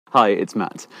Hi, it's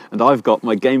Matt, and I've got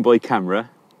my Game Boy camera.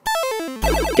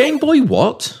 Game Boy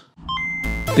what?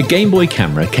 The Game Boy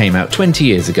camera came out 20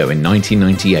 years ago in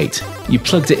 1998. You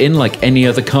plugged it in like any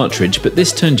other cartridge, but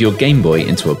this turned your Game Boy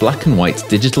into a black and white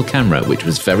digital camera, which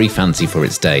was very fancy for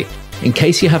its day. In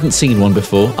case you haven't seen one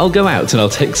before, I'll go out and I'll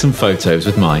take some photos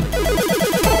with mine.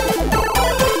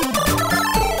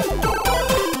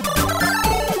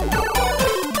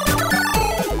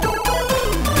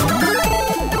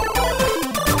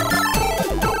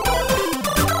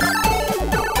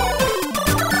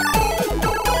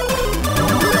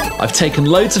 I've taken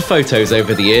loads of photos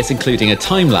over the years, including a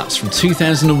time-lapse from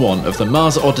 2001 of the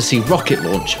Mars Odyssey rocket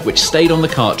launch, which stayed on the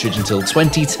cartridge until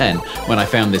 2010, when I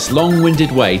found this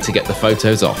long-winded way to get the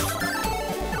photos off.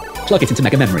 Plug it into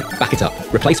Mega Memory, back it up,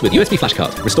 replace with USB flash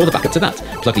card, restore the backup to that,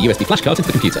 plug the USB flash card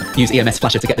into the computer, use EMS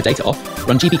flasher to get the data off,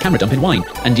 run GB camera dump in Wine.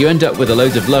 And you end up with a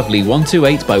load of lovely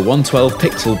 128 by 112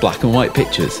 pixel black and white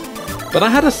pictures. But I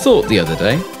had a thought the other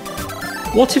day.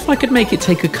 What if I could make it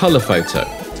take a colour photo?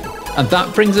 And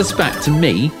that brings us back to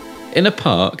me in a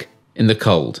park in the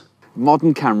cold.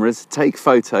 Modern cameras take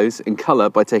photos in colour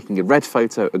by taking a red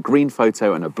photo, a green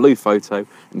photo and a blue photo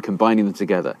and combining them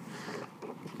together.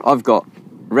 I've got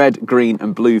red, green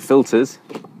and blue filters.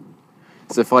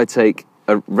 So if I take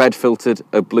a red filtered,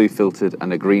 a blue filtered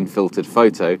and a green filtered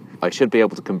photo, I should be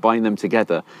able to combine them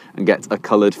together and get a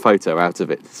coloured photo out of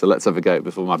it. So let's have a go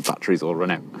before my batteries all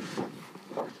run out.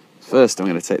 First I'm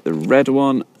going to take the red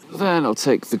one. Then I'll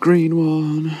take the green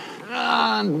one,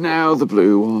 and now the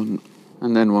blue one,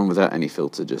 and then one without any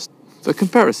filter, just for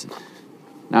comparison.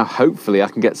 Now hopefully I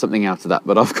can get something out of that,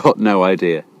 but I've got no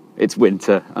idea. It's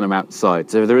winter and I'm outside,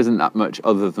 so there isn't that much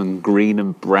other than green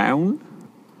and brown.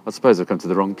 I suppose I've come to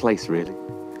the wrong place, really.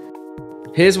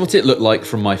 Here's what it looked like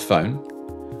from my phone,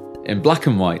 in black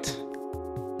and white,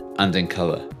 and in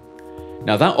colour.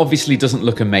 Now that obviously doesn't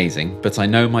look amazing, but I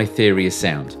know my theory is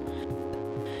sound.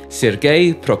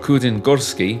 Sergeĉi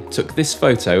Prokudin-Gorsky took this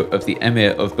photo of the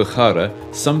Emir of Bukhara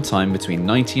sometime between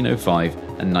 1905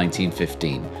 and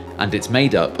 1915, and it's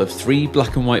made up of 3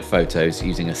 black and white photos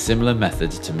using a similar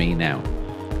method to me now.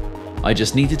 I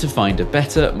just needed to find a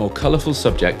better, more colourful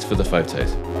subject for the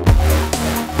photos.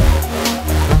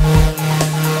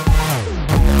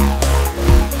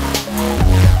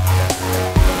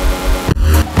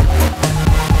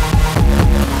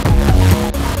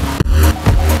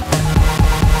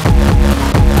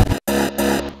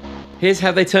 Here's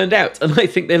how they turned out, and I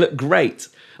think they look great.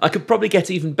 I could probably get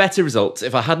even better results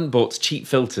if I hadn't bought cheap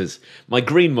filters. My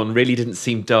green one really didn't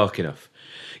seem dark enough.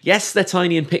 Yes, they're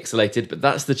tiny and pixelated, but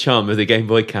that's the charm of the Game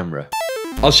Boy camera.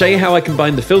 I'll show you how I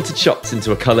combine the filtered shots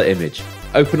into a colour image.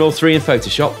 Open all 3 in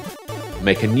Photoshop.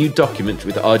 Make a new document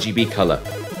with RGB colour.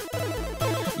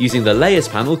 Using the Layers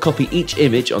panel, copy each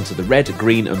image onto the red,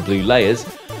 green and blue layers,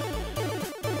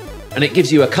 and it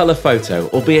gives you a colour photo,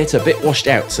 albeit a bit washed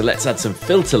out, so let's add some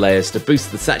filter layers to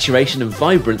boost the saturation and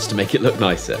vibrance to make it look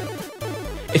nicer.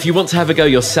 If you want to have a go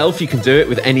yourself, you can do it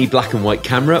with any black and white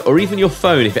camera, or even your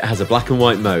phone if it has a black and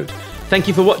white mode. Thank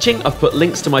you for watching. I've put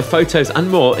links to my photos and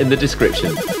more in the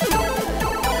description.